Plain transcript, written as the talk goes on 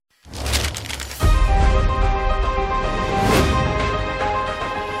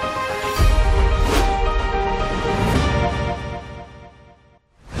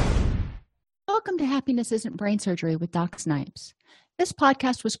Happiness Isn't Brain Surgery with Doc Snipes. This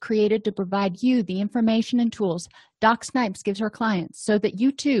podcast was created to provide you the information and tools Doc Snipes gives her clients so that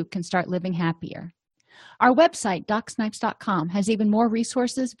you too can start living happier. Our website, DocSnipes.com, has even more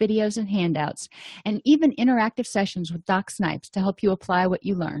resources, videos, and handouts, and even interactive sessions with Doc Snipes to help you apply what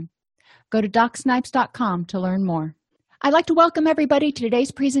you learn. Go to DocSnipes.com to learn more. I'd like to welcome everybody to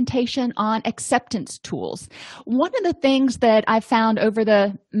today's presentation on acceptance tools. One of the things that I've found over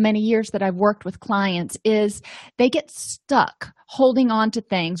the many years that I've worked with clients is they get stuck holding on to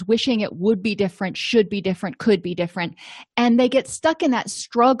things, wishing it would be different, should be different, could be different, and they get stuck in that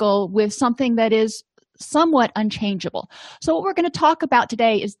struggle with something that is somewhat unchangeable. So what we're going to talk about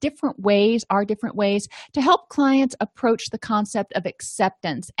today is different ways to help clients approach the concept of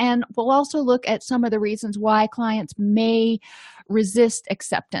acceptance. And we'll also look at some of the reasons why clients may resist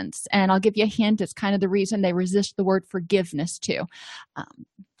acceptance. And I'll give you a hint, it's kind of the reason they resist the word forgiveness too.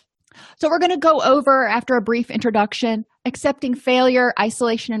 So we're going to go over, after a brief introduction, accepting failure,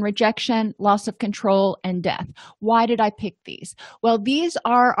 isolation and rejection, loss of control, and death. Why did I pick these? Well, these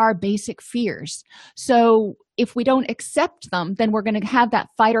are our basic fears. So if we don't accept them, then we're going to have that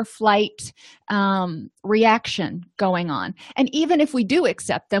fight or flight reaction going on. And even if we do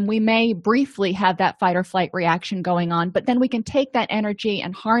accept them, we may briefly have that fight or flight reaction going on, but then we can take that energy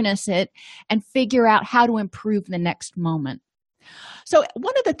and harness it and figure out how to improve the next moment. So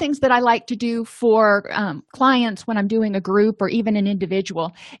one of the things that I like to do for clients when I'm doing a group or even an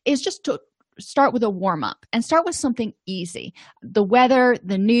individual is just to start with a warm-up and start with something easy. The weather,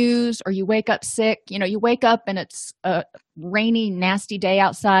 the news, or you wake up sick. You wake up and it's a rainy, nasty day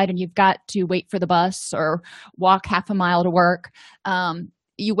outside and you've got to wait for the bus or walk half a mile to work.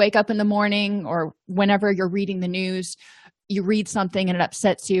 You wake up in the morning or whenever you're reading the news, you read something and it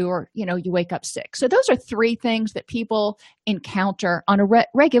upsets you, or you wake up sick. So those are three things that people encounter on a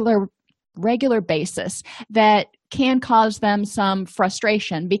regular basis that can cause them some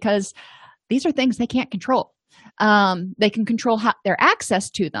frustration, because these are things they can't control. They can control their access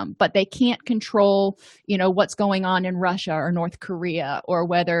to them, but they can't control what's going on in Russia or North Korea, or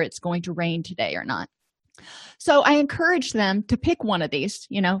whether it's going to rain today or not. So I encourage them to pick one of these.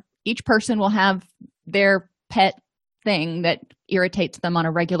 Each person will have their pet thing that irritates them on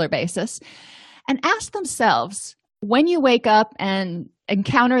a regular basis, and ask themselves, when you wake up and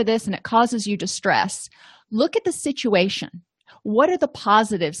encounter this and it causes you distress, look at the situation. What are the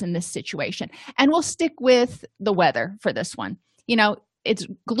positives in this situation? And we'll stick with the weather for this one. It's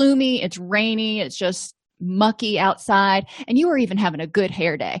gloomy, it's rainy, it's just mucky outside, and you are even having a good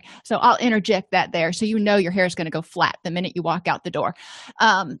hair day. So I'll interject that there, so your hair is going to go flat the minute you walk out the door.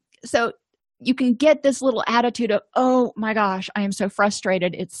 So you can get this little attitude of, oh my gosh, I am so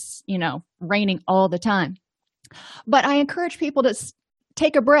frustrated. It's, raining all the time. But I encourage people to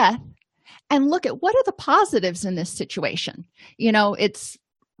take a breath and look at what are the positives in this situation. It's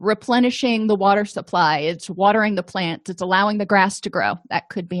replenishing the water supply. It's watering the plants. It's allowing the grass to grow. That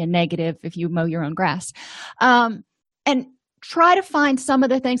could be a negative if you mow your own grass. And try to find some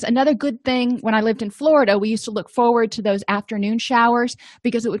of the things. Another good thing, when I lived in Florida, we used to look forward to those afternoon showers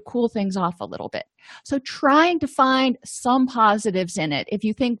because it would cool things off a little bit. So trying to find some positives in it. If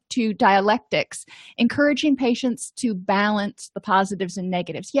you think to dialectics, encouraging patients to balance the positives and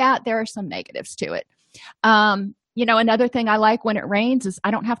negatives. Yeah, there are some negatives to it. Another thing I like when it rains is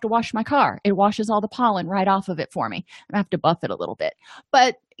I don't have to wash my car. It washes all the pollen right off of it for me. I have to buff it a little bit.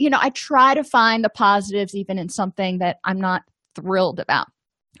 But, I try to find the positives even in something that I'm not thrilled about.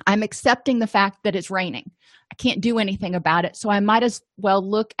 I'm accepting the fact that it's raining. I can't do anything about it, so I might as well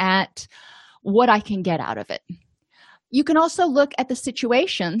look at what I can get out of it. You can also look at the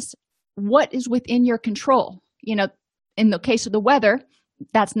situations, what is within your control. In the case of the weather,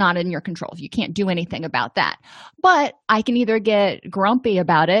 that's not in your control. You can't do anything about that. But I can either get grumpy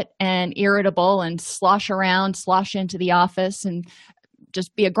about it and irritable and slosh into the office and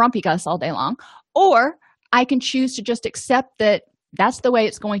just be a grumpy Gus all day long, or I can choose to just accept that that's the way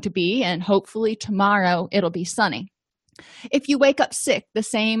it's going to be, and hopefully tomorrow it'll be sunny. If you wake up sick, the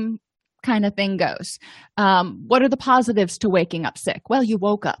same kind of thing goes. What are the positives to waking up sick? Well, you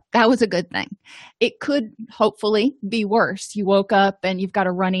woke up. That was a good thing. It could hopefully be worse. You woke up and you've got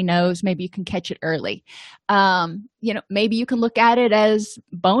a runny nose. Maybe you can catch it early. Maybe you can look at it as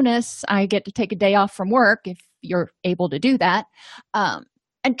bonus. I get to take a day off from work if you're able to do that.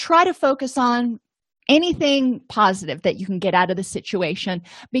 And try to focus on anything positive that you can get out of the situation,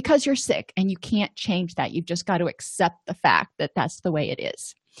 because you're sick and you can't change that. You've just got to accept the fact that that's the way it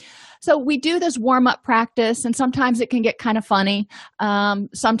is. So we do this warm-up practice, and sometimes it can get kind of funny.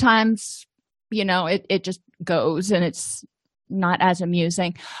 Sometimes, it just goes and it's not as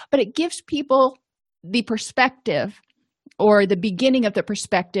amusing, but it gives people the perspective or the beginning of the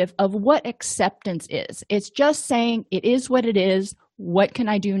perspective of what acceptance is. It's just saying it is what it is. What can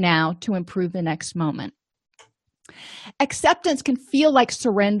I do now to improve the next moment? Acceptance can feel like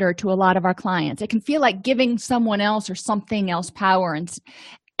surrender to a lot of our clients. It can feel like giving someone else or something else power.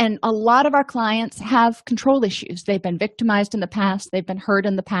 And a lot of our clients have control issues. They've been victimized in the past. They've been hurt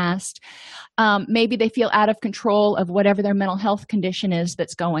in the past. Maybe they feel out of control of whatever their mental health condition is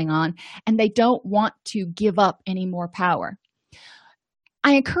that's going on, and they don't want to give up any more power.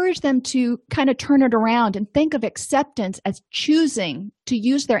 I encourage them to kind of turn it around and think of acceptance as choosing to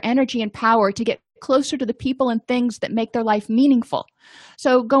use their energy and power to get closer to the people and things that make their life meaningful.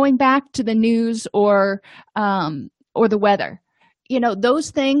 So going back to the news or the weather,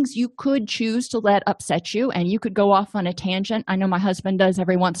 those things you could choose to let upset you, and you could go off on a tangent. I know my husband does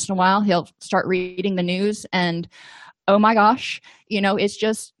every once in a while. He'll start reading the news and, oh my gosh, it's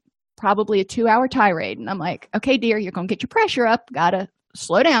just probably a 2-hour tirade. And I'm like, okay, dear, you're going to get your pressure up. Gotta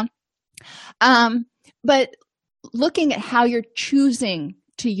slow down. But looking at how you're choosing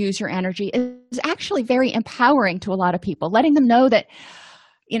to use your energy is actually very empowering to a lot of people, letting them know that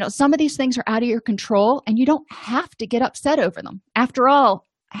some of these things are out of your control and you don't have to get upset over them. After all,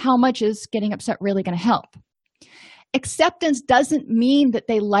 how much is getting upset really going to help? Acceptance doesn't mean that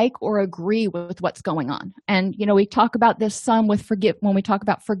they like or agree with what's going on. And we talk about this some with when we talk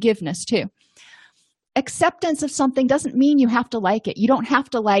about forgiveness too. Acceptance of something doesn't mean you have to like it. You don't have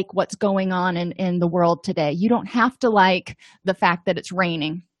to like what's going on in the world today. You don't have to like the fact that it's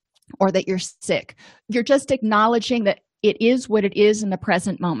raining or that you're sick. You're just acknowledging that it is what it is in the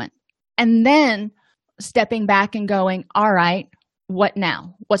present moment. And then stepping back and going, all right, what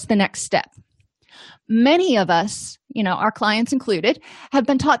now? What's the next step? Many of us, our clients included, have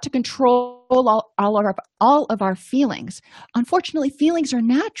been taught to control all of our feelings. Unfortunately, feelings are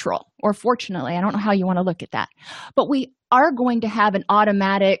natural, or fortunately, I don't know how you want to look at that. But we are going to have an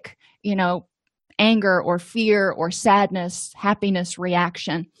automatic, anger or fear or sadness, happiness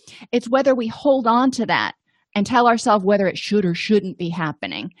reaction. It's whether we hold on to that and tell ourselves whether it should or shouldn't be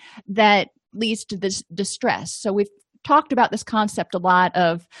happening that leads to this distress. So we've talked about this concept a lot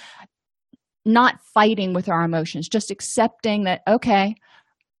of not fighting with our emotions, just accepting that, okay,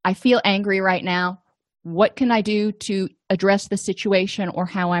 I feel angry right now. What can I do to address the situation or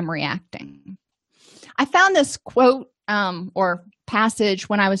how I'm reacting? I found this quote or passage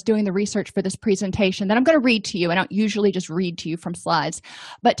when I was doing the research for this presentation that I'm going to read to you. I don't usually just read to you from slides,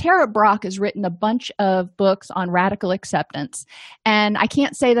 but Tara Brach has written a bunch of books on radical acceptance. And I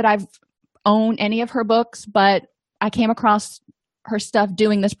can't say that I've owned any of her books, but I came across her stuff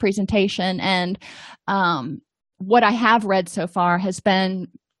doing this presentation, and what I have read so far has been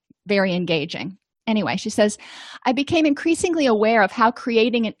very engaging. Anyway, she says, I became increasingly aware of how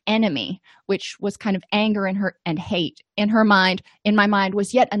creating an enemy, which was kind of anger and hate in my mind,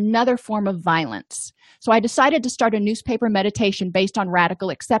 was yet another form of violence. So I decided to start a newspaper meditation based on radical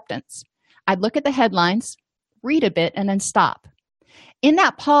acceptance. I'd look at the headlines, read a bit, and then stop. In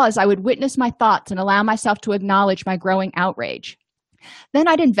that pause, I would witness my thoughts and allow myself to acknowledge my growing outrage. Then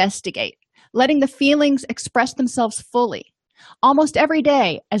I'd investigate, letting the feelings express themselves fully. Almost every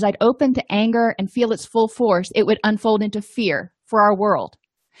day, as I'd open to anger and feel its full force, it would unfold into fear for our world.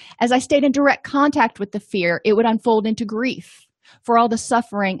 As I stayed in direct contact with the fear, it would unfold into grief for all the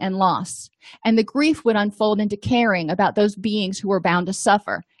suffering and loss. And the grief would unfold into caring about those beings who were bound to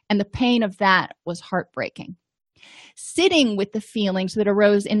suffer, and the pain of that was heartbreaking. Sitting with the feelings that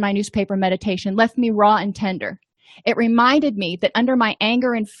arose in my newspaper meditation left me raw and tender. It reminded me that under my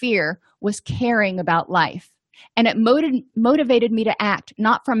anger and fear was caring about life. And it motivated me to act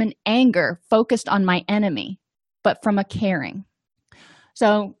not from an anger focused on my enemy, but from a caring.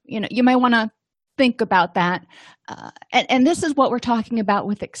 So, you may want to think about that. And this is what we're talking about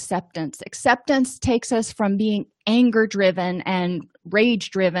with acceptance. Acceptance takes us from being anger-driven and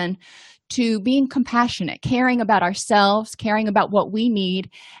rage-driven to being compassionate, caring about ourselves, caring about what we need,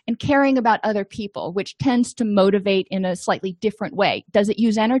 and caring about other people, which tends to motivate in a slightly different way. Does it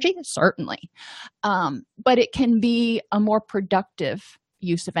use energy? Certainly. But it can be a more productive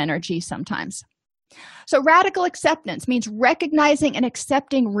use of energy sometimes. So radical acceptance means recognizing and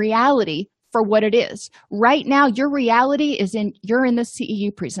accepting reality for what it is. Right now, your reality you're in the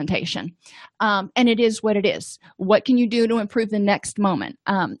CEU presentation, and it is what it is. What can you do to improve the next moment?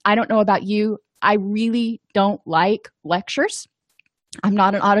 I don't know about you. I really don't like lectures. I'm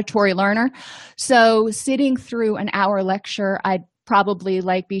not an auditory learner. So sitting through an hour lecture, I'd probably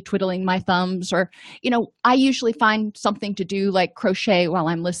be twiddling my thumbs, or, I usually find something to do like crochet while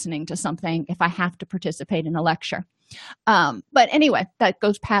I'm listening to something if I have to participate in a lecture. But anyway, that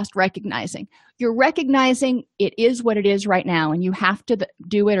goes past recognizing. You're recognizing it is what it is right now, and you have to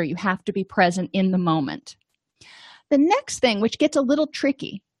do it, or you have to be present in the moment. The next thing, which gets a little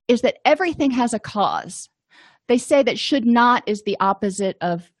tricky, is that everything has a cause. They say that should not is the opposite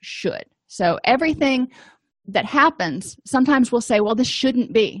of should. So everything that happens, sometimes we'll say, well, this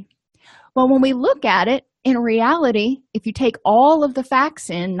shouldn't be. Well, when we look at it, in reality, if you take all of the facts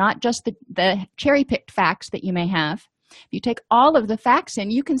in, not just the cherry-picked facts that you may have, if you take all of the facts in,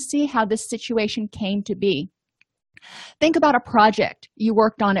 you can see how this situation came to be. Think about a project you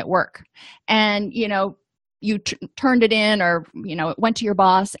worked on at work, and you turned it in, or it went to your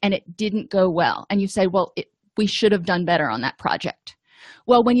boss and it didn't go well, and you say, well, we should have done better on that project.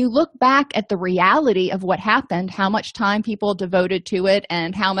 Well, when you look back at the reality of what happened, how much time people devoted to it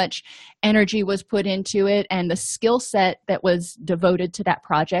and how much energy was put into it and the skill set that was devoted to that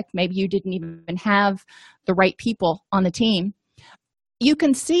project, maybe you didn't even have the right people on the team, you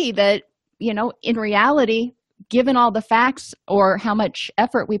can see that, in reality, given all the facts or how much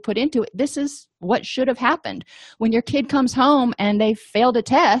effort we put into it, this is what should have happened. When your kid comes home and they failed a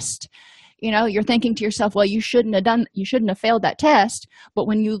test, you're thinking to yourself, well, you shouldn't have failed that test. But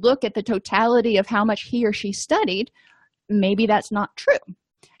when you look at the totality of how much he or she studied, maybe that's not true.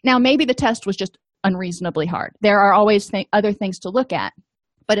 Now, maybe the test was just unreasonably hard. There are always other things to look at.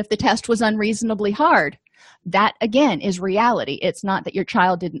 But if the test was unreasonably hard, that again is reality. It's not that your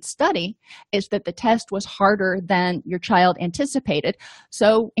child didn't study, it's that the test was harder than your child anticipated.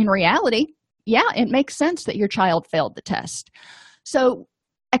 So in reality, yeah, it makes sense that your child failed the test. So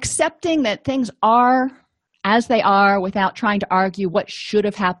accepting that things are as they are without trying to argue what should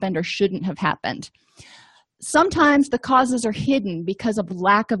have happened or shouldn't have happened. Sometimes the causes are hidden because of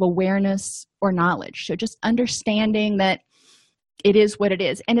lack of awareness or knowledge. So just understanding that it is what it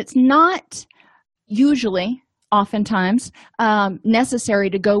is. And it's not usually, oftentimes, necessary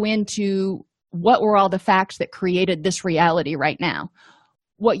to go into what were all the facts that created this reality right now.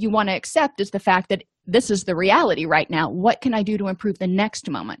 What you want to accept is the fact that this is the reality right now. What can I do to improve the next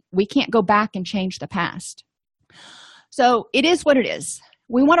moment? We can't go back and change the past. So it is what it is.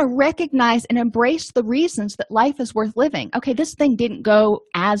 We want to recognize and embrace the reasons that life is worth living. Okay, this thing didn't go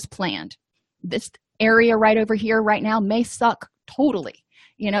as planned. This area right over here right now may suck totally.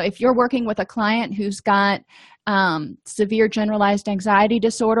 If you're working with a client who's got severe generalized anxiety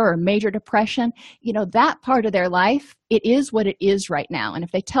disorder or major depression, that part of their life, it is what it is right now. And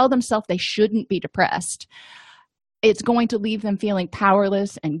if they tell themselves they shouldn't be depressed, it's going to leave them feeling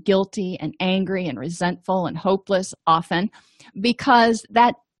powerless and guilty and angry and resentful and hopeless often, because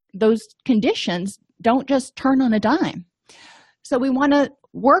those conditions don't just turn on a dime. So we want to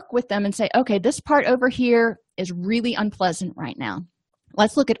work with them and say, okay, this part over here is really unpleasant right now.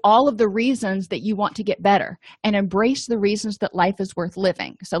 Let's look at all of the reasons that you want to get better and embrace the reasons that life is worth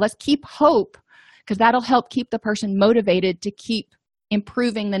living. So let's keep hope, because that'll help keep the person motivated to keep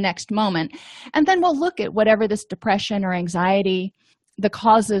improving the next moment. And then we'll look at whatever this depression or anxiety, the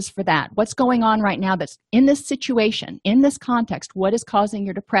causes for that. What's going on right now that's in this situation, in this context? What is causing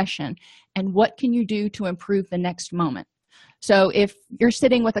your depression? And what can you do to improve the next moment? So if you're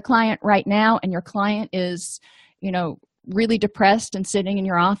sitting with a client right now and your client is, really depressed and sitting in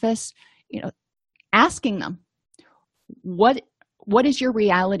your office, asking them, what is your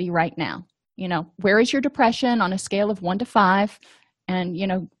reality right now? Where is your depression on a scale of 1 to 5?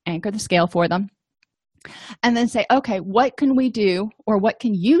 And, anchor the scale for them. And then say, okay, what can we do, or what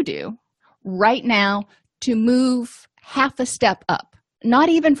can you do right now to move half a step up? Not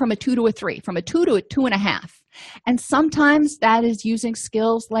even from a 2 to a 3, from a 2 to a 2.5. And sometimes that is using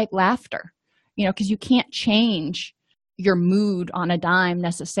skills like laughter, because you can't change your mood on a dime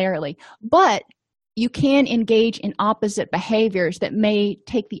necessarily, but you can engage in opposite behaviors that may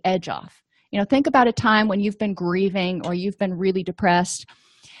take the edge off. Think about a time when you've been grieving or you've been really depressed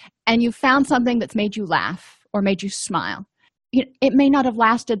and you found something that's made you laugh or made you smile. It may not have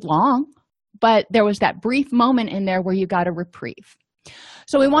lasted long, but there was that brief moment in there where you got a reprieve.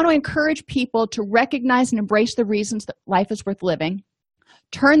 So we want to encourage people to recognize and embrace the reasons that life is worth living,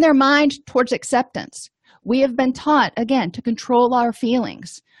 turn their mind towards acceptance. We have been taught, again, to control our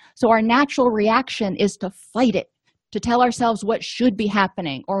feelings. So our natural reaction is to fight it, to tell ourselves what should be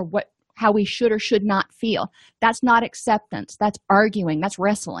happening or how we should or should not feel. That's not acceptance. That's arguing. That's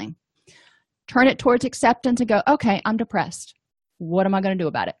wrestling. Turn it towards acceptance and go, okay, I'm depressed. What am I going to do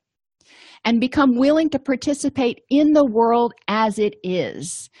about it? And become willing to participate in the world as it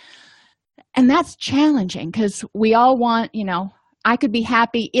is. And that's challenging because we all want, I could be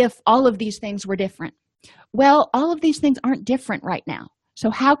happy if all of these things were different. Well, all of these things aren't different right now. So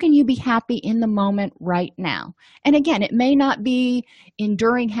how can you be happy in the moment right now? And again, it may not be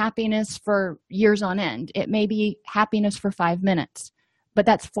enduring happiness for years on end. It may be happiness for 5 minutes, but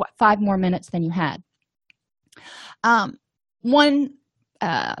that's 5 more minutes than you had. One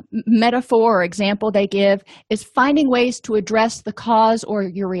metaphor or example they give is finding ways to address the cause or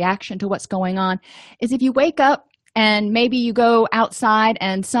your reaction to what's going on is if you wake up and maybe you go outside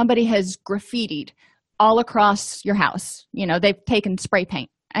and somebody has graffitied all across your house. They've taken spray paint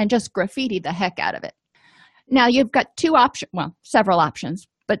and just graffitied the heck out of it. Now you've got several options,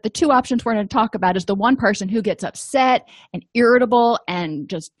 but the two options we're going to talk about is the one person who gets upset and irritable and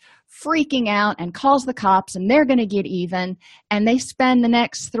just freaking out and calls the cops, and they're going to get even, and they spend the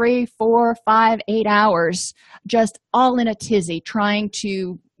next 3, 4, 5, 8 hours just all in a tizzy trying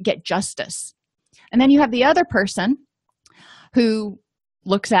to get justice. And then you have the other person who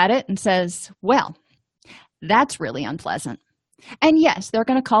looks at it and says, well, that's really unpleasant. And yes, they're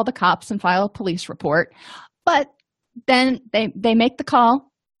going to call the cops and file a police report, but then they make the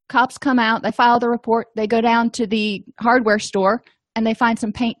call, cops come out, they file the report, they go down to the hardware store, and they find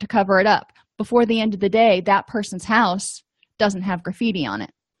some paint to cover it up. Before the end of the day, that person's house doesn't have graffiti on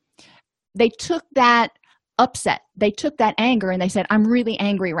it. They took that upset, they took that anger, and they said, I'm really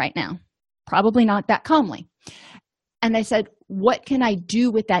angry right now. Probably not that calmly. And they said, what can I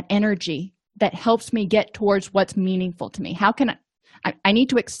do with that energy that helps me get towards what's meaningful to me? How can I need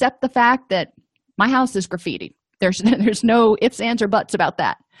to accept the fact that my house is graffitied. There's no ifs, ands, or buts about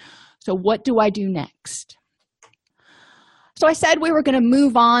that. So what do I do next? So I said we were going to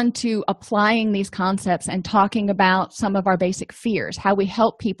move on to applying these concepts and talking about some of our basic fears, how we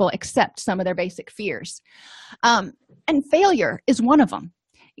help people accept some of their basic fears. And failure is one of them.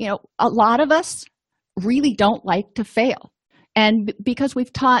 A lot of us really don't like to fail. And because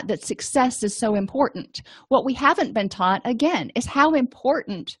we've taught that success is so important, what we haven't been taught, again, is how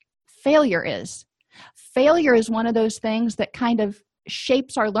important failure is. Failure is one of those things that kind of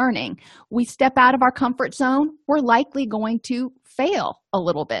shapes our learning. We step out of our comfort zone, we're likely going to fail a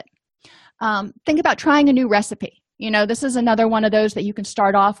little bit. Think about trying a new recipe. This is another one of those that you can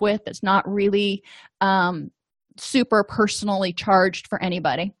start off with that's not really super personally charged for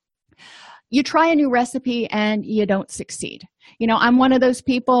anybody. You try a new recipe and you don't succeed. I'm one of those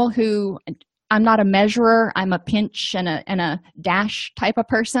people who, I'm not a measurer, I'm a pinch and a dash type of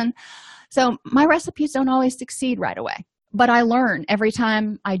person. So my recipes don't always succeed right away. But I learn every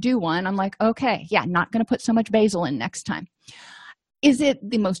time I do one. I'm like, okay, yeah, not going to put so much basil in next time. Is it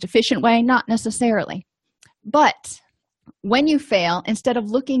the most efficient way? Not necessarily. But when you fail, instead of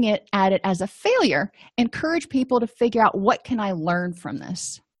looking at it as a failure, encourage people to figure out, what can I learn from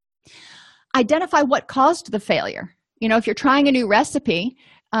this? Identify what caused the failure. If you're trying a new recipe,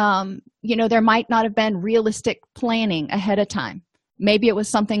 there might not have been realistic planning ahead of time. Maybe it was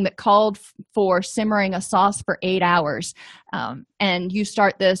something that called for simmering a sauce for 8 hours, and you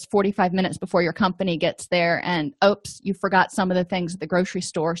start this 45 minutes before your company gets there, and oops, you forgot some of the things at the grocery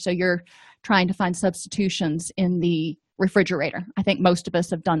store, so you're trying to find substitutions in the refrigerator. I think most of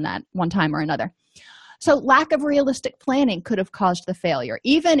us have done that one time or another. So lack of realistic planning could have caused the failure.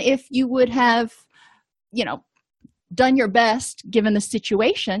 Even if you would have, done your best given the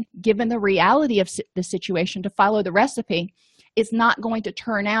situation, given the reality of the situation, to follow the recipe, it's not going to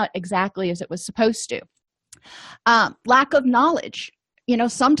turn out exactly as it was supposed to. Lack of knowledge.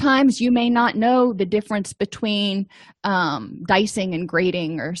 Sometimes you may not know the difference between dicing and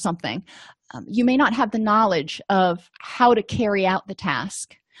grating or something. You may not have the knowledge of how to carry out the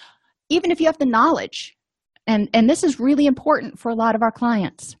task. Even if you have the knowledge, and this is really important for a lot of our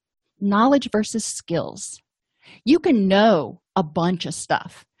clients, knowledge versus skills. You can know a bunch of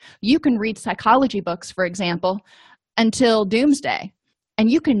stuff. You can read psychology books, for example, until doomsday, and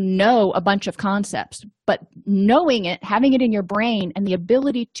you can know a bunch of concepts, but knowing it, having it in your brain, and the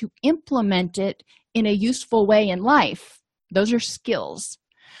ability to implement it in a useful way in life, those are skills.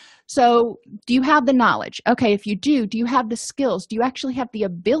 So do you have the knowledge? Okay, if you do you have the skills? Do you actually have the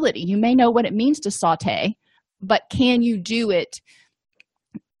ability? You may know what it means to saute, but can you do it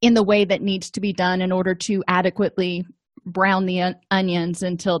in the way that needs to be done in order to adequately brown the onions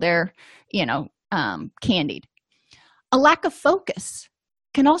until they're, candied? A lack of focus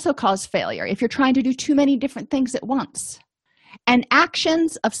can also cause failure if you're trying to do too many different things at once. And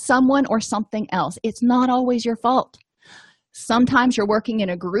actions of someone or something else, it's not always your fault. Sometimes you're working in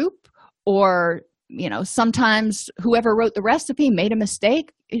a group, or sometimes whoever wrote the recipe made a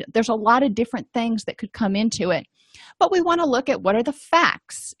mistake. There's a lot of different things that could come into it. But we want to look at, what are the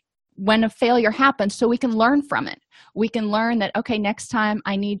facts when a failure happens, so we can learn from it. We can learn that, okay, next time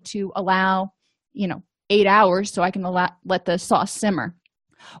I need to allow 8 hours so I can let the sauce simmer.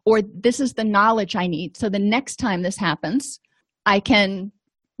 or this is the knowledge I need. So the next time this happens, I can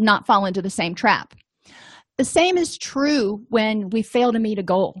not fall into the same trap. The same is true when we fail to meet a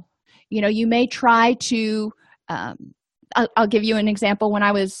goal. You may try to, I'll give you an example.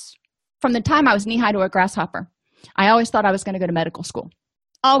 From the time I was knee-high to a grasshopper, I always thought I was going to go to medical school.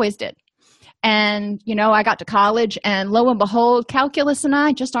 Always did. And, I got to college, and lo and behold, calculus and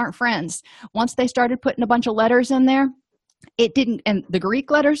I just aren't friends. Once they started putting a bunch of letters in there, it didn't, and the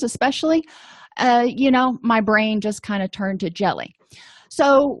Greek letters especially, my brain just kind of turned to jelly.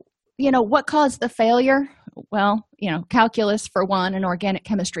 So, what caused the failure? Well, calculus for one and organic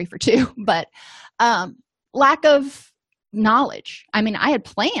chemistry for two, but lack of knowledge. I mean, I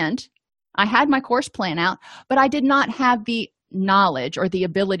had my course plan out, but I did not have the knowledge or the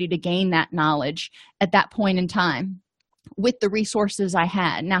ability to gain that knowledge at that point in time with the resources I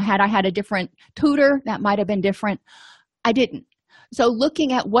had. Now, had I had a different tutor, that might have been different. I didn't. So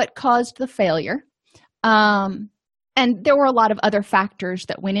looking at what caused the failure, and there were a lot of other factors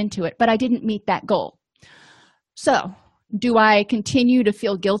that went into it, but I didn't meet that goal. So do I continue to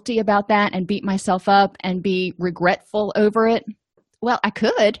feel guilty about that and beat myself up and be regretful over it? Well, I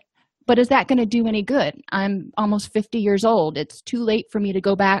could, but is that going to do any good? I'm almost 50 years old. It's too late for me to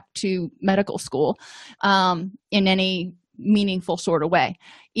go back to medical school in any meaningful sort of way,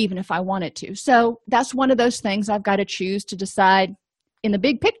 even if I wanted to. So that's one of those things I've got to choose to decide in the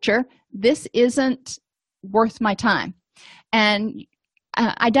big picture, this isn't worth my time. And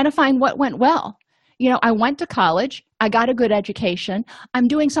identifying what went well. I went to college. I got a good education. I'm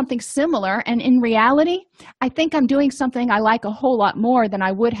doing something similar. And in reality, I think I'm doing something I like a whole lot more than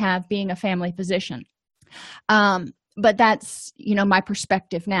I would have being a family physician. But that's, my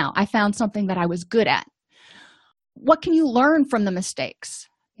perspective now. I found something that I was good at. What can you learn from the mistakes?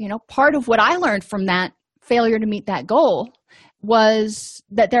 Part of what I learned from that failure to meet that goal was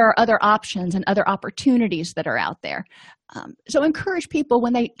that there are other options and other opportunities that are out there. So encourage people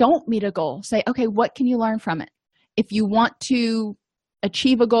when they don't meet a goal, say, okay, what can you learn from it? If you want to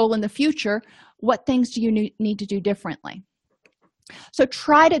achieve a goal in the future, what things do you need to do differently? So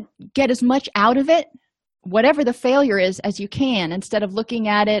try to get as much out of it, whatever the failure is, as you can, instead of looking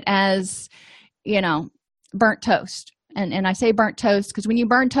at it as, burnt toast. And I say burnt toast because when you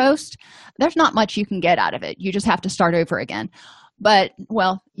burn toast, there's not much you can get out of it. You just have to start over again. But,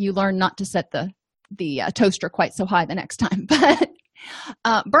 well, you learn not to set the toaster quite so high the next time. But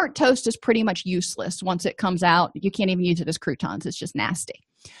burnt toast is pretty much useless once it comes out. You can't even use it as croutons. It's just nasty.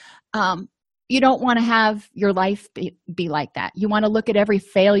 You don't want to have your life be like that. You want to look at every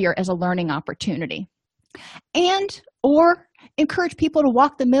failure as a learning opportunity. Or encourage people to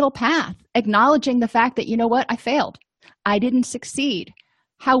walk the middle path, acknowledging the fact that, I failed. I didn't succeed.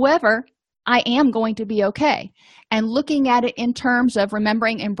 However, I am going to be okay. And looking at it in terms of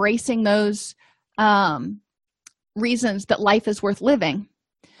embracing those reasons that life is worth living.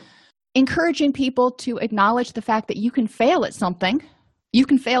 Encouraging people to acknowledge the fact that you can fail at something. You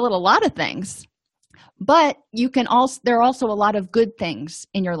can fail at a lot of things, but there are also a lot of good things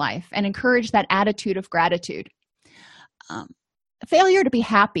in your life, and encourage that attitude of gratitude. Failure to be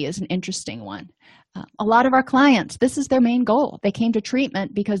happy is an interesting one. A lot of our clients, this is their main goal. They came to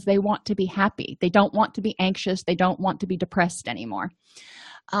treatment because they want to be happy. They don't want to be anxious. They don't want to be depressed anymore.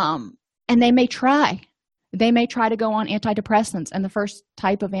 And they may try. They may try to go on antidepressants, and the first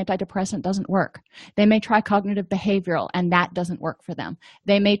type of antidepressant doesn't work. They may try cognitive behavioral, and that doesn't work for them.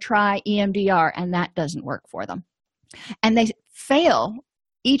 They may try EMDR, and that doesn't work for them. And they fail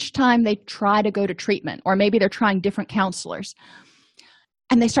each time they try to go to treatment, or maybe they're trying different counselors,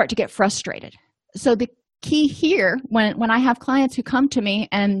 and they start to get frustrated. So the key here, when I have clients who come to me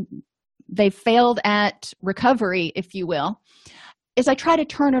and they've failed at recovery, if you will, is I try to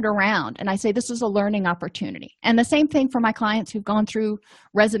turn it around, and I say this is a learning opportunity. And the same thing for my clients who've gone through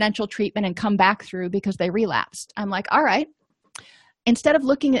residential treatment and come back through because they relapsed. I'm like, all right, instead of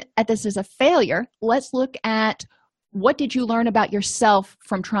looking at this as a failure, let's look at what did you learn about yourself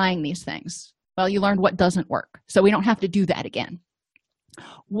from trying these things? Well, you learned what doesn't work, so we don't have to do that again.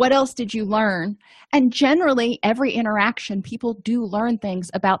 What else did you learn? And generally, every interaction, people do learn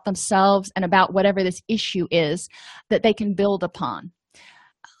things about themselves and about whatever this issue is that they can build upon.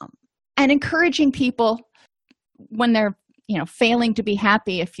 And encouraging people when they're, failing to be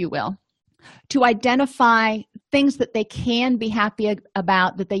happy, if you will, to identify things that they can be happy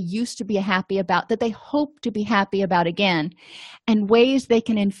about, that they used to be happy about, that they hope to be happy about again, and ways they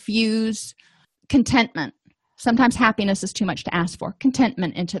can infuse contentment. Sometimes happiness is too much to ask for,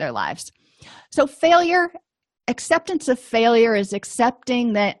 contentment into their lives. So failure Acceptance of failure is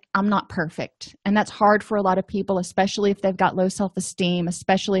accepting that I'm not perfect. And that's hard for a lot of people, especially if they've got low self-esteem,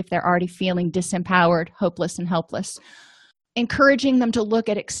 especially if they're already feeling disempowered, hopeless, and helpless. Encouraging them to look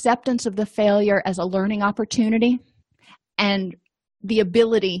at acceptance of the failure as a learning opportunity and the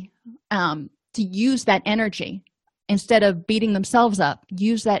ability to use that energy instead of beating themselves up,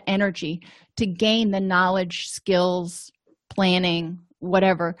 use that energy to gain the knowledge, skills, planning,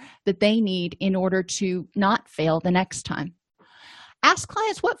 whatever that they need in order to not fail the next time. Ask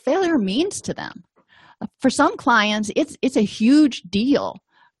clients what failure means to them. For some clients, it's a huge deal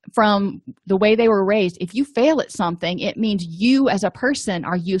from the way they were raised. If you fail at something, it means you as a person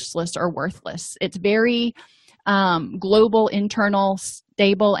are useless or worthless. It's very global, internal,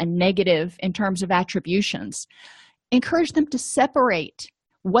 stable, and negative in terms of attributions. Encourage them to separate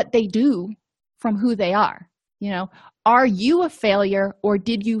what they do from who they are. Are you a failure, or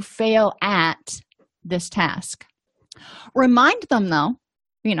did you fail at this task? Remind them, though,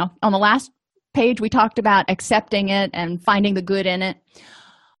 on the last page we talked about accepting it and finding the good in it.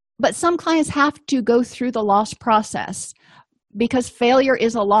 But some clients have to go through the loss process because failure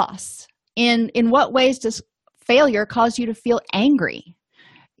is a loss. In what ways does failure cause you to feel angry?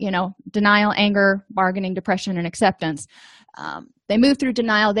 Denial, anger, bargaining, depression, and acceptance. They move through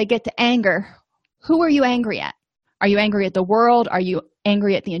denial, they get to anger. Who are you angry at? Are you angry at the world? Are you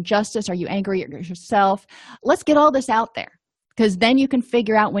angry at the injustice? Are you angry at yourself? Let's get all this out there, because then you can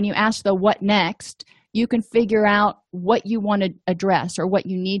figure out, when you ask the what next, you can figure out what you want to address or what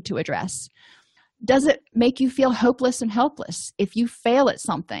you need to address. Does it make you feel hopeless and helpless if you fail at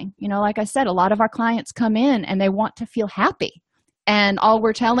something? Like I said, a lot of our clients come in and they want to feel happy. And all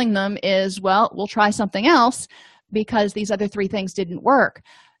we're telling them is, well, we'll try something else because these other 3 things didn't work.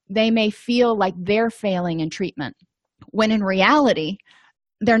 They may feel like they're failing in treatment, when in reality,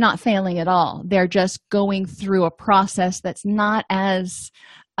 they're not failing at all. They're just going through a process that's not as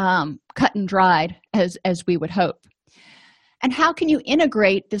cut and dried as we would hope. And how can you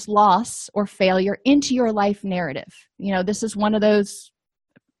integrate this loss or failure into your life narrative? This is one of those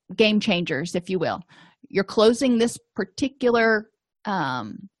game changers, if you will. You're closing this particular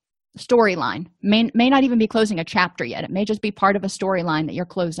storyline. May not even be closing a chapter yet. It may just be part of a storyline that you're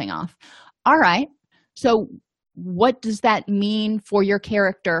closing off. All right. So what does that mean for your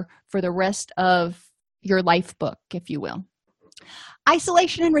character for the rest of your life book, if you will?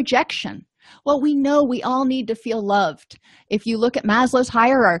 Isolation and rejection. Well, we know we all need to feel loved. If you look at Maslow's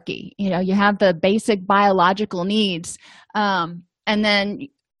hierarchy, you have the basic biological needs, and then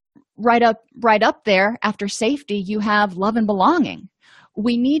right up there after safety, you have love and belonging.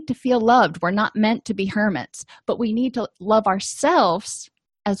 We need to feel loved. We're not meant to be hermits, but we need to love ourselves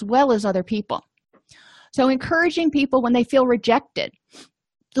as well as other people. So encouraging people when they feel rejected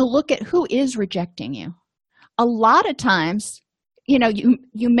to look at who is rejecting you. A lot of times,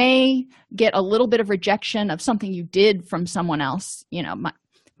 you may get a little bit of rejection of something you did from someone else.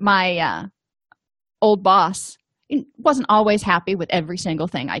 My old boss wasn't always happy with every single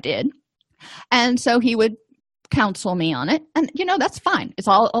thing I did. And so he would counsel me on it. And, that's fine. It's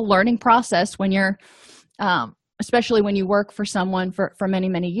all a learning process when you're, especially when you work for someone for many,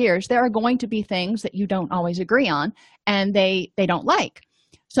 many years. There are going to be things that you don't always agree on and they don't like.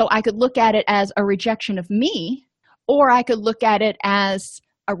 So I could look at it as a rejection of me, or I could look at it as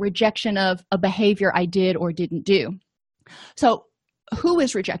a rejection of a behavior I did or didn't do. So who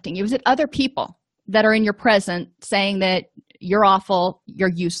is rejecting you? Is it other people that are in your present saying that you're awful,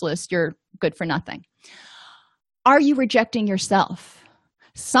 you're useless, you're good for nothing? Are you rejecting yourself?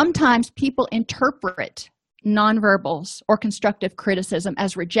 Sometimes people interpret nonverbals or constructive criticism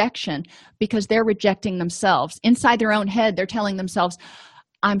as rejection because they're rejecting themselves. Inside their own head, they're telling themselves,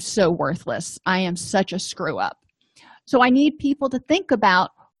 I'm so worthless. I am such a screw up. So I need people to think about,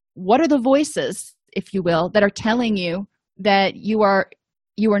 what are the voices, if you will, that are telling you that you are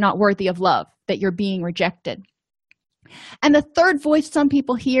not worthy of love, that you're being rejected. And the third voice some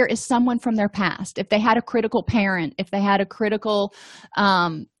people hear is someone from their past. If they had a critical parent, if they had a critical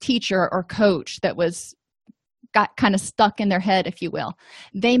teacher or coach that got kind of stuck in their head, if you will,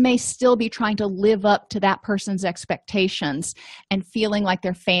 they may still be trying to live up to that person's expectations and feeling like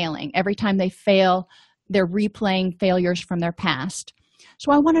they're failing. Every time they fail, they're replaying failures from their past.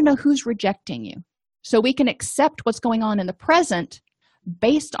 So I want to know who's rejecting you, so we can accept what's going on in the present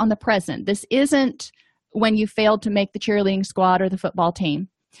based on the present. This isn't when you failed to make the cheerleading squad or the football team.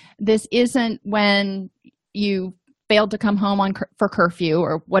 This isn't when you failed to come home for curfew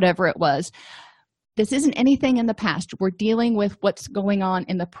or whatever it was. This isn't anything in the past. We're dealing with what's going on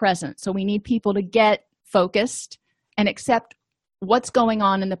in the present. So we need people to get focused and accept what's going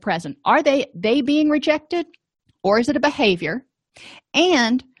on in the present. Are they being rejected? or is it a behavior?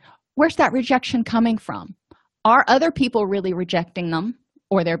 And where's that rejection coming from? Are other people really rejecting them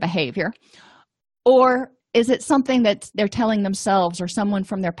or their behavior? Or is it something that they're telling themselves or someone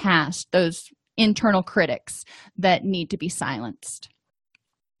from their past, those internal critics that need to be silenced?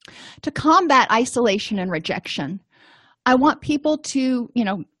 To combat isolation and rejection, I want people to,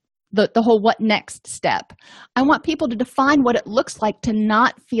 the whole what next step. I want people to define what it looks like to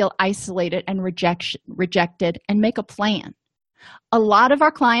not feel isolated and rejected and make a plan. A lot of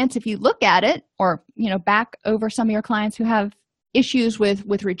our clients, if you look at it, or back over some of your clients who have issues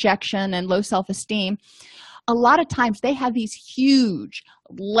with rejection and low self-esteem, a lot of times they have these huge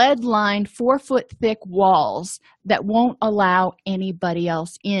lead-lined 4-foot thick walls that won't allow anybody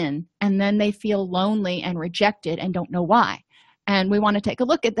else in, and then they feel lonely and rejected and don't know why. And we want to take a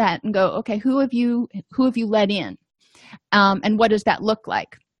look at that and go, okay, who have you let in, and what does that look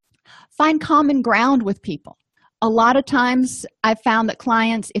like? Find common ground with people. A lot of times I've found that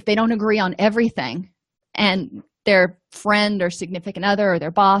clients, if they don't agree on everything and their friend or significant other or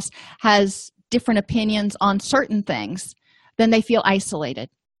their boss has different opinions on certain things, then they feel isolated.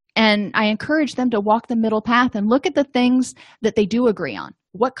 And I encourage them to walk the middle path and look at the things that they do agree on.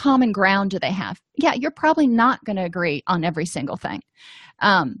 What common ground do they have? Yeah, you're probably not going to agree on every single thing.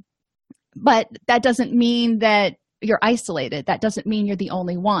 But that doesn't mean that you're isolated. That doesn't mean you're the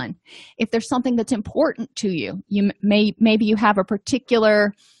only one. If there's something that's important to you, maybe you have a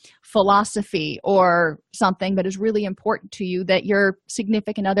particular philosophy or something that is really important to you that your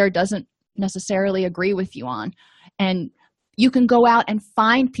significant other doesn't necessarily agree with you on, and you can go out and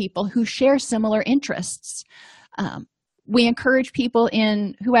find people who share similar interests. We encourage people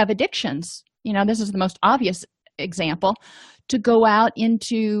who have addictions, this is the most obvious example, to go out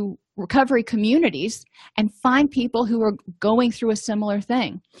into recovery communities and find people who are going through a similar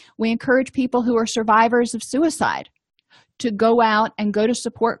thing. We encourage people who are survivors of suicide to go out and go to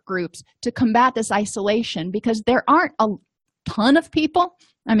support groups to combat this isolation, because there aren't a ton of people.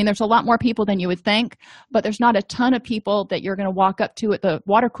 I mean, there's a lot more people than you would think, but there's not a ton of people that you're going to walk up to at the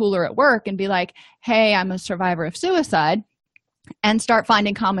water cooler at work and be like, hey, I'm a survivor of suicide, and start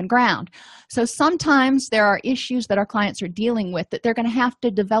finding common ground. So sometimes there are issues that our clients are dealing with that they're going to have to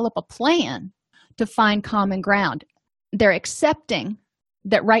develop a plan to find common ground. They're accepting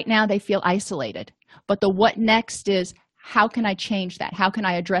that right now they feel isolated, but the what next is, how can I change that? How can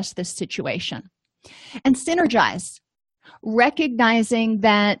I address this situation? And synergize, recognizing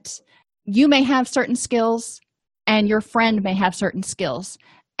that you may have certain skills and your friend may have certain skills,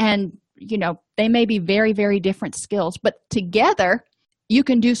 and they may be very, very different skills, but together you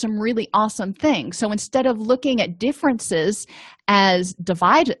can do some really awesome things. So instead of looking at differences as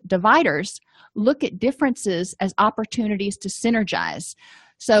dividers, look at differences as opportunities to synergize.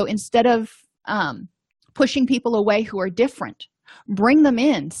 So instead of pushing people away who are different, bring them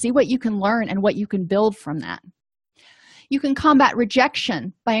in, see what you can learn and what you can build from that. You can combat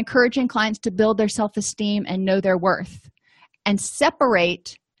rejection by encouraging clients to build their self-esteem and know their worth, and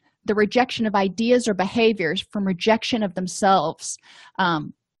separate the rejection of ideas or behaviors from rejection of themselves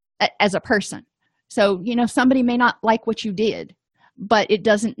as a person. So, somebody may not like what you did, but it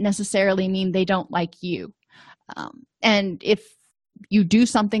doesn't necessarily mean they don't like you. And if you do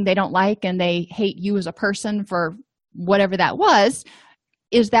something they don't like and they hate you as a person for whatever that was,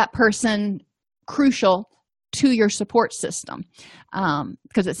 is that person crucial to your support system?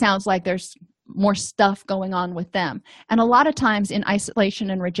 Because it sounds like there's more stuff going on with them. And a lot of times in isolation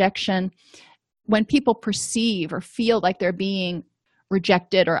and rejection, when people perceive or feel like they're being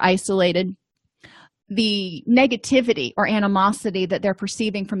rejected or isolated, the negativity or animosity that they're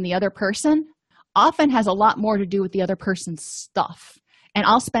perceiving from the other person often has a lot more to do with the other person's stuff. And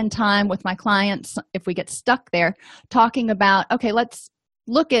I'll spend time with my clients, if we get stuck there, talking about, okay, let's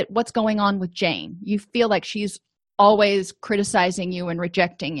look at what's going on with Jane. You feel like she's always criticizing you and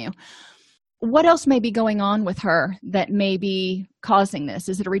rejecting you. What else may be going on with her that may be causing this?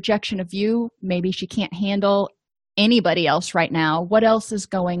 Is it a rejection of you? Maybe she can't handle anybody else right now. What else is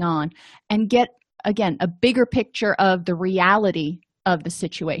going on? And get, again, a bigger picture of the reality of the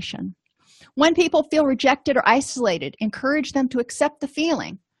situation. When people feel rejected or isolated, encourage them to accept the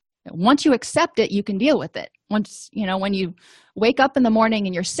feeling. Once you accept it, you can deal with it. Once, when you wake up in the morning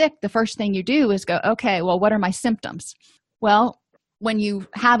and you're sick, the first thing you do is go, okay, well, what are my symptoms? Well, when you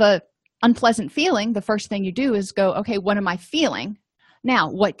have a unpleasant feeling, the first thing you do is go, okay, what am I feeling? Now,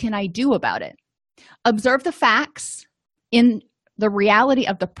 what can I do about it? Observe the facts in the reality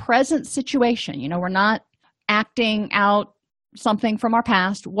of the present situation. We're not acting out something from our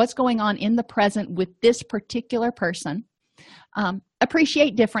past. What's going on in the present with this particular person?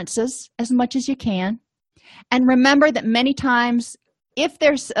 Appreciate differences as much as you can. And remember that many times, if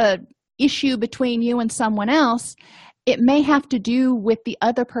there's a issue between you and someone else, it may have to do with the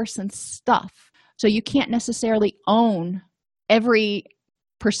other person's stuff. So you can't necessarily own every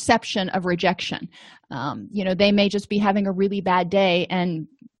perception of rejection. They may just be having a really bad day and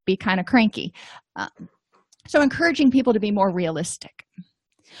be kind of cranky. So encouraging people to be more realistic.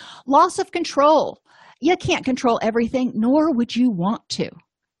 Loss of control. You can't control everything, nor would you want to.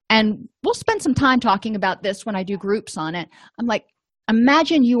 And we'll spend some time talking about this when I do groups on it. I'm like,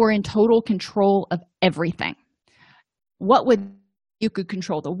 imagine you were in total control of everything. You could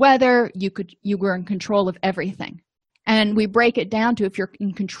control the weather, you were in control of everything. And we break it down to, if you're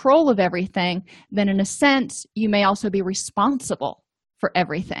in control of everything, then in a sense, you may also be responsible for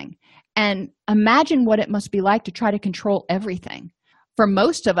everything. And imagine what it must be like to try to control everything. For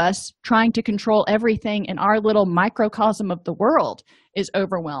most of us, trying to control everything in our little microcosm of the world is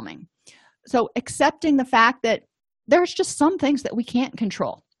overwhelming. So accepting the fact that there's just some things that we can't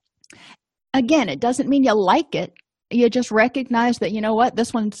control. Again, it doesn't mean you like it. You just recognize that,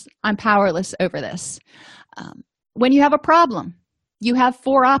 I'm powerless over this. When you have a problem, you have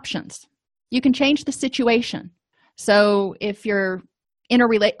 4 options. You can change the situation. So if you're in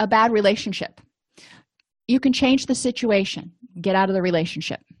a bad relationship, you can change the situation, get out of the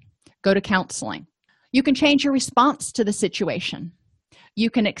relationship, go to counseling. You can change your response to the situation. You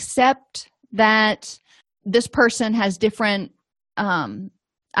can accept that this person has different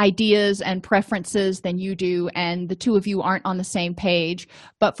ideas and preferences than you do, and the two of you aren't on the same page,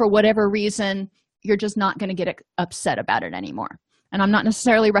 but for whatever reason, you're just not going to get upset about it anymore. And I'm not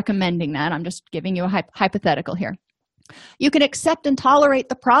necessarily recommending that. I'm just giving you a hypothetical here. You can accept and tolerate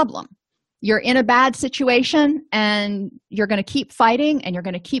the problem. You're in a bad situation and you're going to keep fighting and you're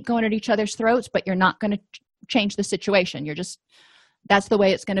going to keep going at each other's throats, but you're not going to change the situation. That's the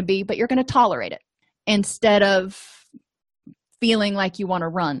way it's going to be, but you're going to tolerate it instead of feeling like you want to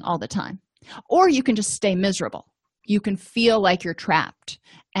run all the time. Or you can just stay miserable. You can feel like you're trapped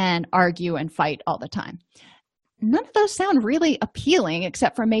and argue and fight all the time. None of those sound really appealing,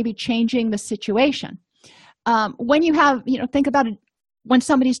 except for maybe changing the situation. When you have, think about it, when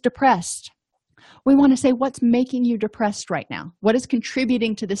somebody's depressed, we want to say, what's making you depressed right now? What is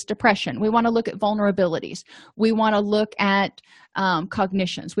contributing to this depression? We want to look at vulnerabilities. We want to look at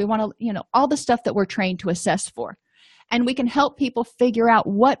cognitions. We want to, all the stuff that we're trained to assess for. And we can help people figure out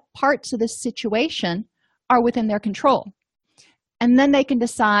what parts of this situation are within their control. And then they can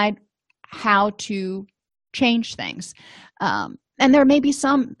decide how to change things. And there may be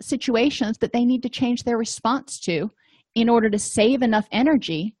some situations that they need to change their response to in order to save enough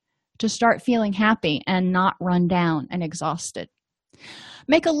energy to start feeling happy and not run down and exhausted.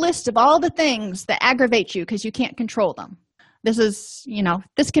 Make a list of all the things that aggravate you because you can't control them. This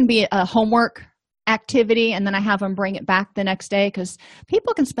can be a homework activity, and then I have them bring it back the next day because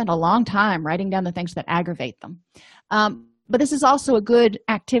people can spend a long time writing down the things that aggravate them. But this is also a good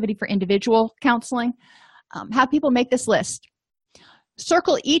activity for individual counseling. Have people make this list.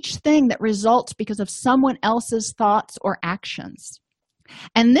 Circle each thing that results because of someone else's thoughts or actions.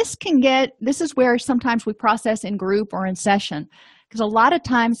 And this is where sometimes we process in group or in session, because a lot of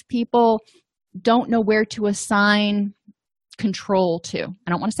times people don't know where to assign control to.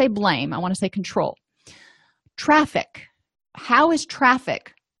 I don't want to say blame. I want to say control. Traffic. How is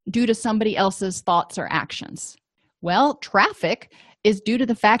traffic due to somebody else's thoughts or actions? Well, traffic is due to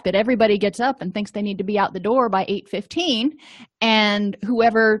the fact that everybody gets up and thinks they need to be out the door by 8:15, and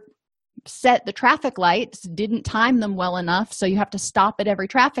whoever set the traffic lights didn't time them well enough, so you have to stop at every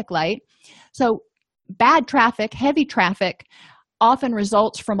traffic light. So bad traffic, heavy traffic, often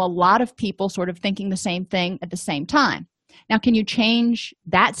results from a lot of people sort of thinking the same thing at the same time. Now, can you change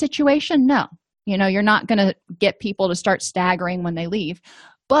that situation? No. You're not going to get people to start staggering when they leave,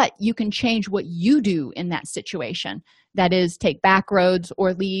 but you can change what you do in that situation. That is, take back roads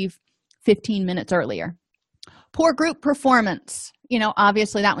or leave 15 minutes earlier. Poor group performance.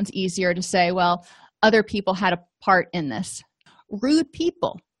 Obviously that one's easier to say, well, other people had a part in this. Rude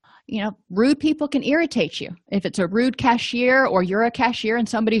people. Rude people can irritate you. If it's a rude cashier or you're a cashier and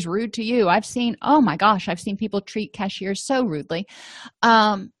somebody's rude to you, I've seen people treat cashiers so rudely.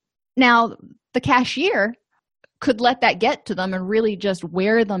 Now, the cashier could let that get to them and really just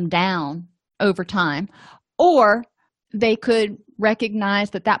wear them down over time. Or they could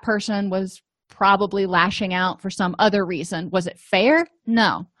recognize that person was probably lashing out for some other reason. Was it fair?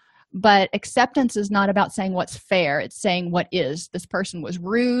 No. But acceptance is not about saying what's fair. It's saying what is. This person was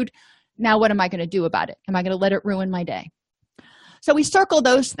rude. Now what am I going to do about it? Am I going to let it ruin my day? So we circle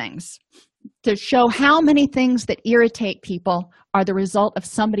those things to show how many things that irritate people are the result of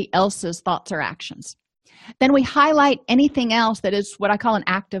somebody else's thoughts or actions. Then we highlight anything else that is what I call an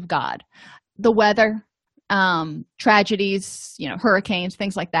act of God. The weather, tragedies, hurricanes,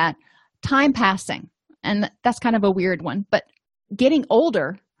 things like that. Time passing, and that's kind of a weird one, but getting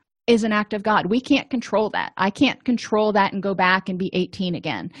older is an act of God. We can't control that. I can't control that and go back and be 18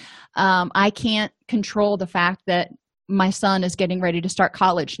 again. I can't control the fact that my son is getting ready to start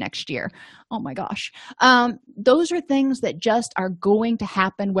college next year. Oh my gosh. Those are things that just are going to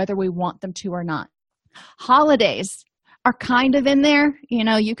happen whether we want them to or not. Holidays are kind of in there.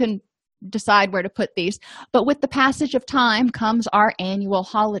 You can decide where to put these, but with the passage of time comes our annual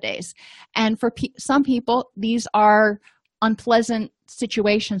holidays. And for some people, these are unpleasant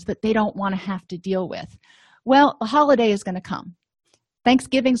situations that they don't want to have to deal with. Well, the holiday is going to come.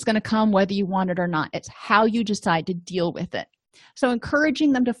 Thanksgiving is going to come whether you want it or not. It's how you decide to deal with it. So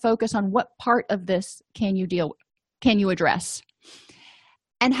encouraging them to focus on what part of this can you address,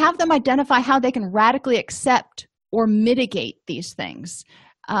 and have them identify how they can radically accept or mitigate these things.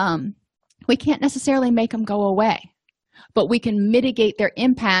 We can't necessarily make them go away, but we can mitigate their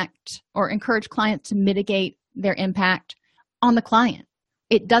impact or encourage clients to mitigate their impact on the client.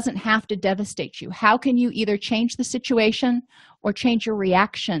 It doesn't have to devastate you. How can you either change the situation or change your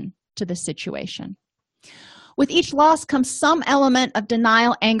reaction to the situation? With each loss comes some element of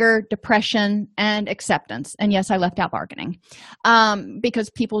denial, anger, depression, and acceptance. And yes, I left out bargaining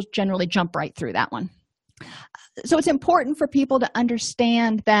because people generally jump right through that one. So it's important for people to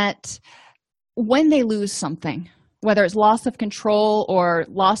understand that when they lose something, whether it's loss of control or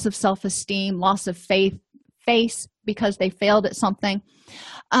loss of self-esteem, loss of faith because they failed at something,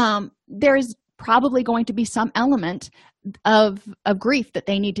 there's probably going to be some element of grief that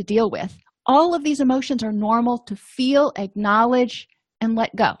they need to deal with. All of these emotions are normal to feel, acknowledge, and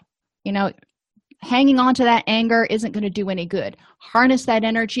let go. Hanging on to that anger isn't going to do any good. Harness that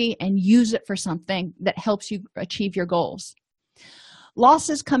energy and use it for something that helps you achieve your goals.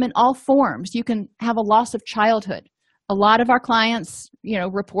 Losses come in all forms. You can have a loss of childhood. A lot of our clients,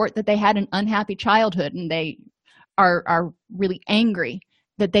 report that they had an unhappy childhood, and they are really angry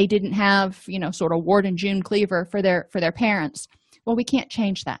that they didn't have, sort of Ward and June Cleaver for their parents. Well, we can't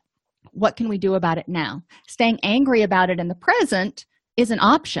change that. What can we do about it now? Staying angry about it in the present is an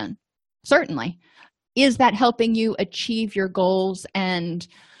option, certainly. Is that helping you achieve your goals and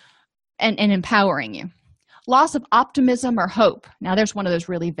empowering you? Loss of optimism or hope. Now, there's one of those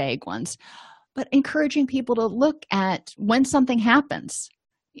really vague ones, but encouraging people to look at when something happens,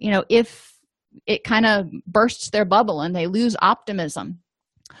 if it kind of bursts their bubble and they lose optimism.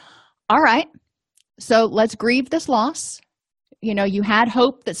 All right, so let's grieve this loss. You had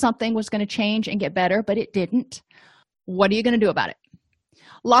hope that something was going to change and get better, but it didn't. What are you going to do about it?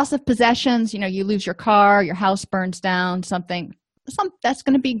 Loss of possessions, you lose your car, your house burns down, something that's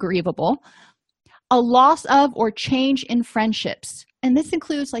going to be grievable. A loss of or change in friendships. And this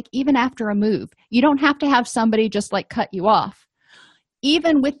includes even after a move. You don't have to have somebody just cut you off.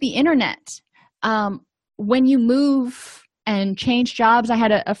 Even with the internet, when you move and change jobs, I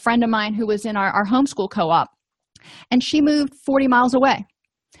had a friend of mine who was in our homeschool co-op, and she moved 40 miles away.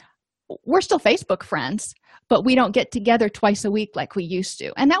 We're still Facebook friends, but we don't get together twice a week like we used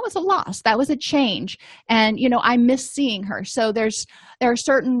to. And that was a loss. That was a change. And, I miss seeing her. So there are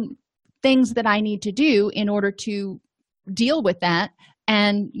certain things that I need to do in order to deal with that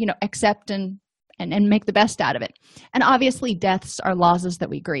and, accept and make the best out of it. And obviously deaths are losses that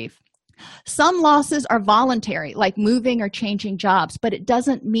we grieve. Some losses are voluntary, like moving or changing jobs, but it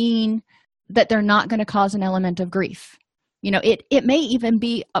doesn't mean that they're not going to cause an element of grief. It may even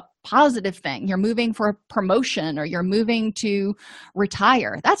be a positive thing. You're moving for a promotion or you're moving to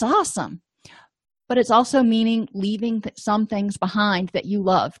retire. That's awesome. But it's also meaning leaving some things behind that you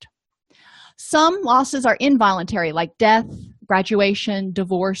loved. Some losses are involuntary, like death, graduation,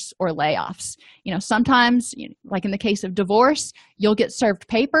 divorce, or layoffs. Sometimes, like in the case of divorce, you'll get served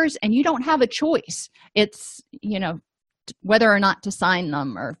papers and you don't have a choice. It's, whether or not to sign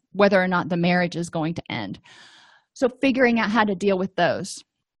them or whether or not the marriage is going to end. So figuring out how to deal with those.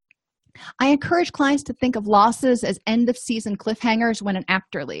 I encourage clients to think of losses as end-of-season cliffhangers when an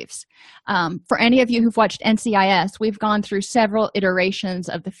actor leaves. For any of you who've watched NCIS, we've gone through several iterations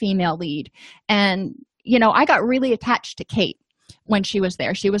of the female lead. And, I got really attached to Kate when she was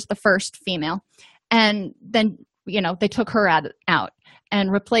there. She was the first female. And then, they took her out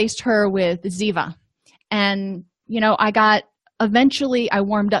and replaced her with Ziva. And, eventually I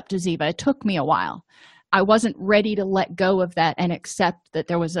warmed up to Ziva. It took me a while. I wasn't ready to let go of that and accept that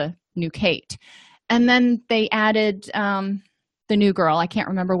there was a new Kate. And then they added the new girl. I can't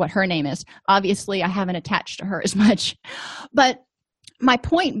remember what her name is. Obviously, I haven't attached to her as much. But my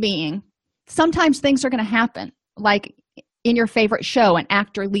point being, Sometimes things are going to happen, like in your favorite show, an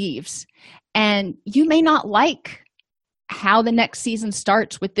actor leaves, and you may not like how the next season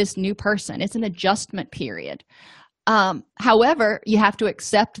starts with this new person. It's an adjustment period. However, you have to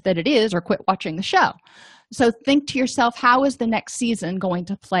accept that it is, or quit watching the show. So think to yourself, how is the next season going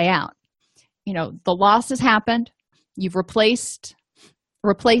to play out? The loss has happened. You've replaced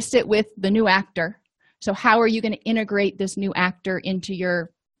it with the new actor. So how are you going to integrate this new actor into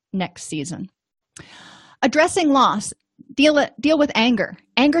your next season? Addressing loss. Deal with anger.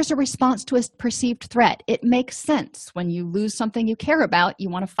 Anger is a response to a perceived threat. It makes sense. When you lose something you care about, you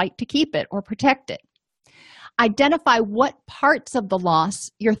want to fight to keep it or protect it. Identify what parts of the loss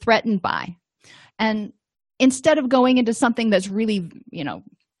you're threatened by. And instead of going into something that's really,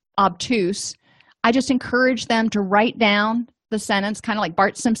 obtuse, I just encourage them to write down the sentence, kind of like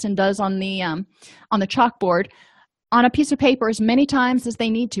Bart Simpson does on the chalkboard, on a piece of paper as many times as they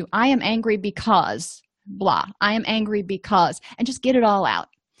need to. I am angry because blah. I am angry because, and just get it all out.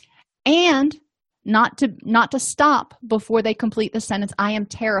 And not to stop before they complete the sentence. I am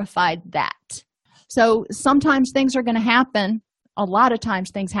terrified that. So sometimes things are going to happen. A lot of times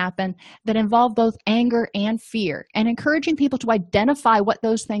things happen that involve both anger and fear, and encouraging people to identify what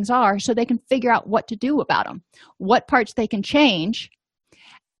those things are so they can figure out what to do about them, what parts they can change,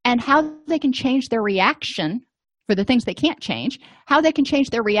 and how they can change their reaction for the things they can't change, how they can change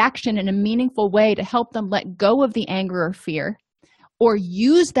their reaction in a meaningful way to help them let go of the anger or fear, or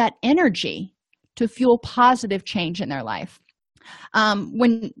use that energy to fuel positive change in their life.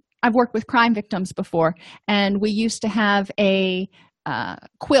 When I've worked with crime victims before, and we used to have a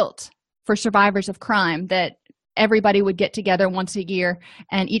quilt for survivors of crime that everybody would get together once a year,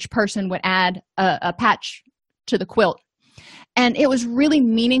 and each person would add a patch to the quilt. And it was really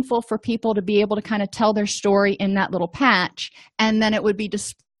meaningful for people to be able to kind of tell their story in that little patch, and then it would be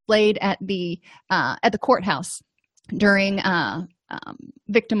displayed at the courthouse during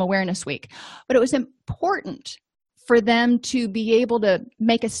Victim Awareness Week. But it was important for them to be able to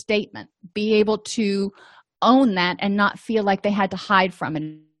make a statement, be able to own that and not feel like they had to hide from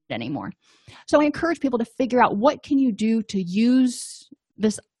it anymore. So I encourage people to figure out, what can you do to use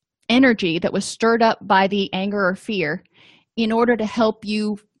this energy that was stirred up by the anger or fear in order to help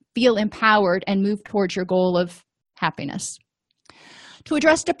you feel empowered and move towards your goal of happiness. To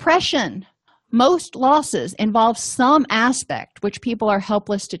address depression, most losses involve some aspect which people are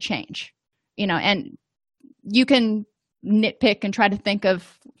helpless to change. And you can nitpick and try to think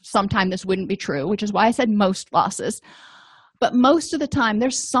of sometime this wouldn't be true, which is why I said most losses. But most of the time,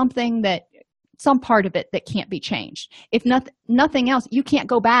 there's some part of it that can't be changed. If nothing else, you can't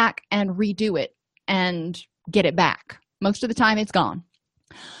go back and redo it and get it back. Most of the time, it's gone.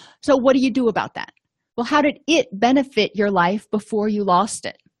 So what do you do about that? Well, how did it benefit your life before you lost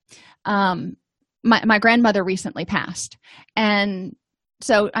it? My grandmother recently passed. And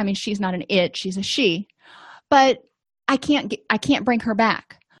so, she's not an it, she's a she. But I can't bring her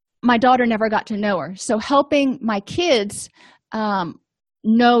back. My daughter never got to know her. So helping my kids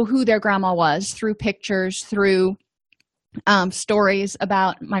know who their grandma was through pictures, through stories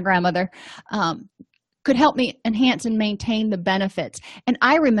about my grandmother, could help me enhance and maintain the benefits. And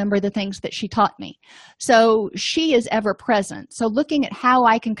I remember the things that she taught me. So she is ever present. So looking at how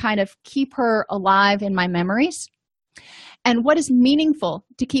I can kind of keep her alive in my memories, and what is meaningful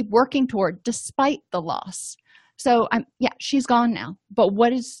to keep working toward despite the loss. So she's gone now, but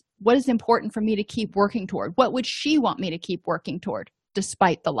what is important for me to keep working toward? What would she want me to keep working toward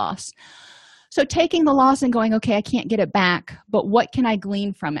despite the loss? So taking the loss and going, okay, I can't get it back, but what can I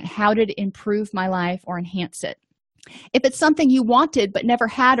glean from it? How did it improve my life or enhance it? If it's something you wanted but never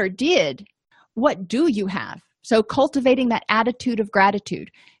had or did, what do you have? So cultivating that attitude of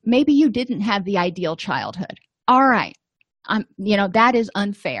gratitude. Maybe you didn't have the ideal childhood. All right. That is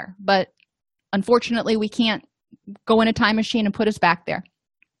unfair, but unfortunately we can't go in a time machine and put us back there.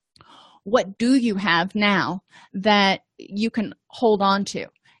 What do you have now that you can hold on to?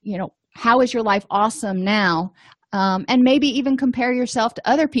 How is your life awesome now? And maybe even compare yourself to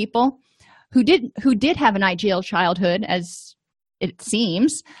other people who did have an ideal childhood, as it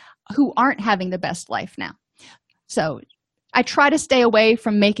seems, who aren't having the best life now. So I try to stay away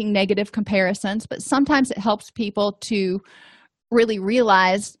from making negative comparisons, but sometimes it helps people to really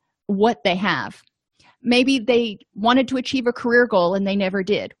realize what they have. Maybe they wanted to achieve a career goal and they never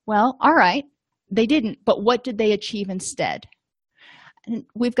did. Well, all right, they didn't, but what did they achieve instead? And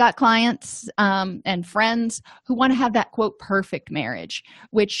we've got clients and friends who want to have that, quote, perfect marriage,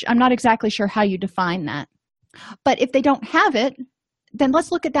 which I'm not exactly sure how you define that. But if they don't have it, then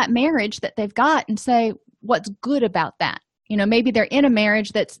let's look at that marriage that they've got and say, what's good about that? Maybe they're in a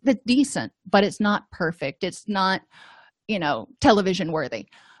marriage that's decent, but it's not perfect. It's not, television worthy.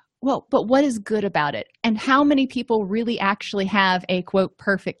 Well, but what is good about it? And how many people really actually have a, quote,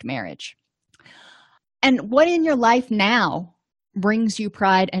 perfect marriage? And what in your life now brings you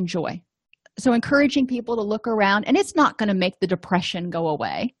pride and joy? So encouraging people to look around, and it's not going to make the depression go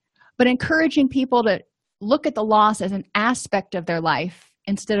away, but encouraging people to look at the loss as an aspect of their life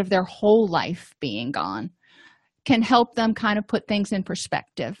instead of their whole life being gone can help them kind of put things in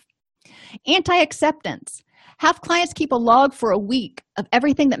perspective. Anti-acceptance. Have clients keep a log for a week of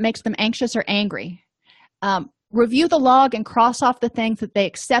everything that makes them anxious or angry. Review the log and cross off the things that they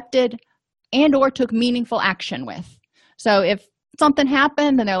accepted and or took meaningful action with. So if something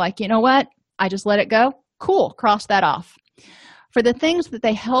happened and they're like, you know what, I just let it go, cool, cross that off. For the things that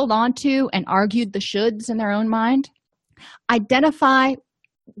they held on to and argued the shoulds in their own mind, identify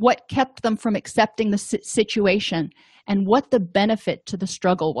what kept them from accepting the situation and what the benefit to the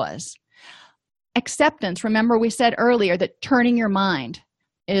struggle was. Acceptance, remember we said earlier that turning your mind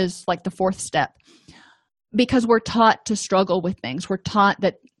is like the fourth step, because we're taught to struggle with things. We're taught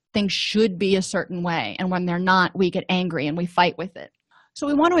that things should be a certain way, and when they're not, we get angry and we fight with it. So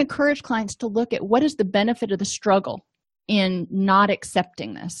we want to encourage clients to look at what is the benefit of the struggle in not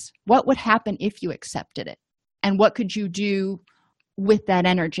accepting this. What would happen if you accepted it? And what could you do with that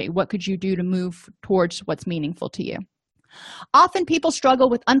energy? What could you do to move towards what's meaningful to you? Often people struggle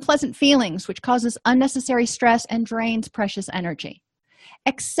with unpleasant feelings, which causes unnecessary stress and drains precious energy.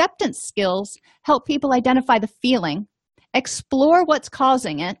 Acceptance skills help people identify the feeling, explore what's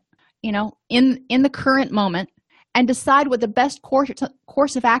causing it, in the current moment, and decide what the best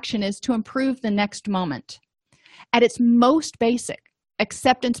course of action is to improve the next moment. At its most basic,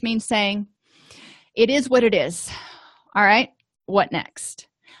 acceptance means saying, it is what it is. All right, what next?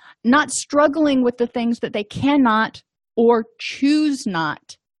 Not struggling with the things that they cannot or choose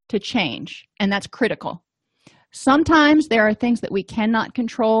not to change, and that's critical. Sometimes there are things that we cannot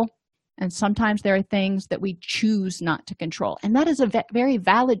control, and sometimes there are things that we choose not to control, and that is a very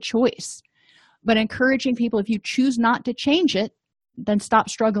valid choice. But encouraging people, if you choose not to change it, then stop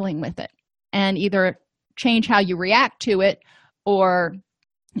struggling with it and either change how you react to it or,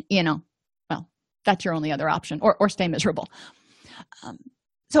 that's your only other option, or stay miserable.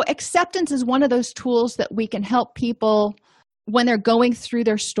 So acceptance is one of those tools that we can help people when they're going through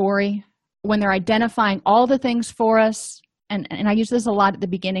their story, when they're identifying all the things for us, and I use this a lot at the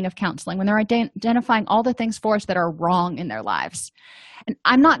beginning of counseling, when they're identifying all the things for us that are wrong in their lives. And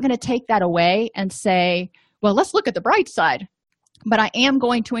I'm not going to take that away and say, well, let's look at the bright side, but I am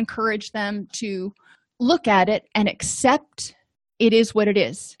going to encourage them to look at it and accept it is what it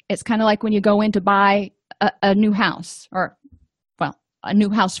is. It's kind of like when you go in to buy a new house, or a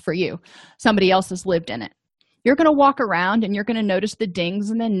new house for you. Somebody else has lived in it. You're going to walk around and you're going to notice the dings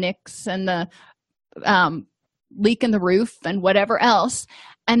and the nicks and the leak in the roof and whatever else.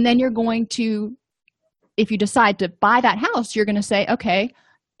 And then you're going to, if you decide to buy that house, you're going to say, okay,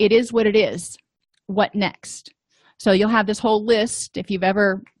 it is what it is. What next? So you'll have this whole list. If you've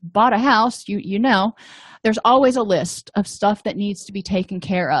ever bought a house, you know there's always a list of stuff that needs to be taken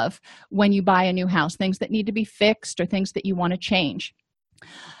care of when you buy a new house, things that need to be fixed or things that you want to change.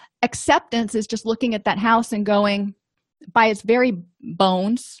 Acceptance is just looking at that house and going, by its very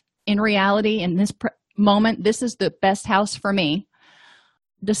bones, in reality, in this moment, this is the best house for me,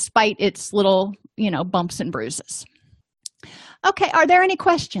 despite its little, bumps and bruises. Okay, are there any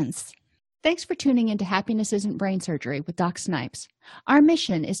questions? Thanks for tuning into Happiness Isn't Brain Surgery with Doc Snipes. Our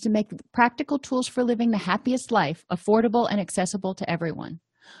mission is to make practical tools for living the happiest life affordable and accessible to everyone.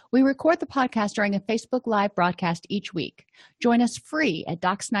 We record the podcast during a Facebook Live broadcast each week. Join us free at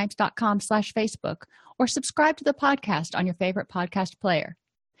DocSnipes.com/Facebook or subscribe to the podcast on your favorite podcast player.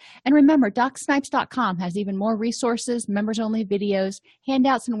 And remember, DocSnipes.com has even more resources, members-only videos,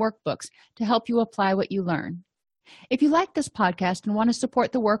 handouts, and workbooks to help you apply what you learn. If you like this podcast and want to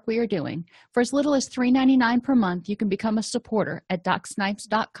support the work we are doing, for as little as $3.99 per month, you can become a supporter at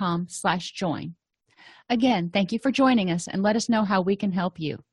DocSnipes.com/join. Again, thank you for joining us, and let us know how we can help you.